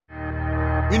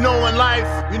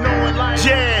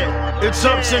yeah, it's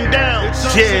ups and downs.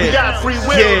 Yeah, we got free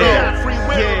will, though.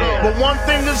 But one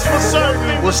thing is for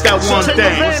certain. What's that one take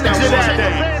thing? advantage of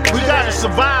that. We gotta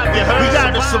survive, you heard? We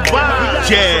gotta survive.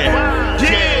 Yeah.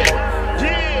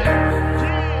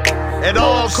 At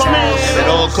all costs. At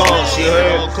all costs, you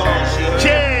heard?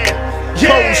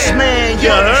 Postman, you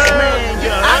heard?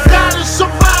 I gotta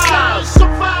survive.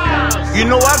 You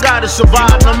know I gotta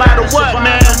survive no matter what,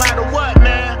 man.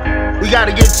 We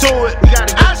gotta get to it.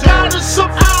 I gotta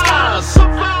survive.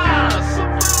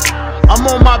 I'm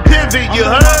on my pivot, you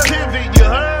heard?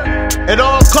 At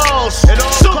all costs.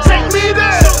 So take me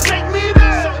there.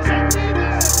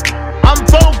 I'm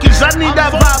focused. I need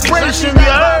that vibration,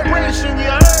 you heard?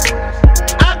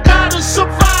 I gotta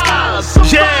survive.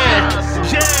 Yeah.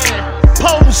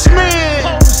 Postman.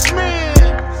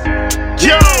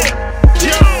 Yo.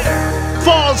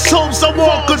 False hopes, I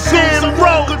walk a thin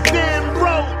road.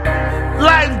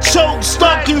 Life choke,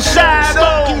 stuck in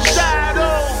shadows.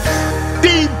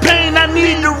 Deep pain, I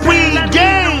need to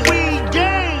regain.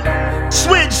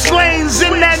 Switch lanes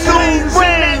in that new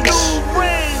range.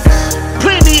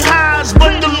 Plenty highs,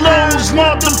 but the lows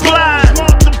multiply.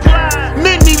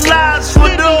 Many lies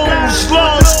for those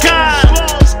lost kind.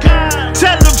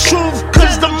 Tell the truth,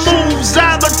 cause the moves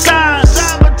advertise.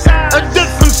 A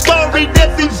different story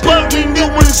that be bugging you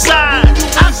inside.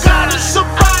 I gotta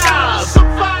survive.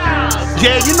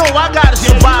 Yeah, you know I gotta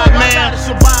survive, man.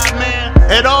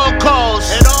 At all costs.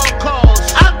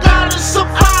 I gotta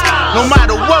survive. No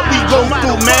matter what we go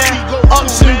through, man.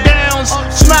 Ups and downs,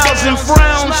 smiles and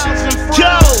frowns.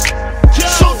 Yo,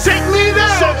 so take me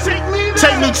there.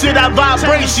 Take me to that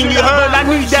vibration, you heard? I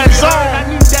need that zone.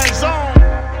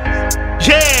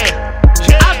 Yeah,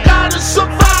 I gotta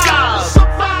survive.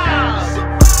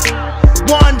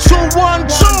 1, 2, 1,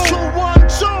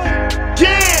 2.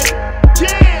 Yeah.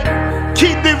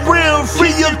 Keep it real,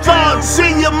 free your thoughts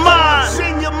in your mind.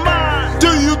 Do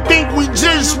you think we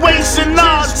just wasting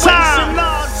our time?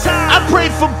 I pray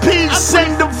for peace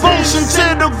and devotion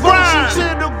to the grind.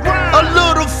 A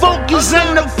little focus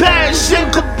and the passion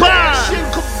combined.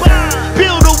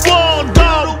 Build a wall,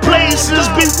 dark places,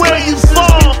 be where you fall.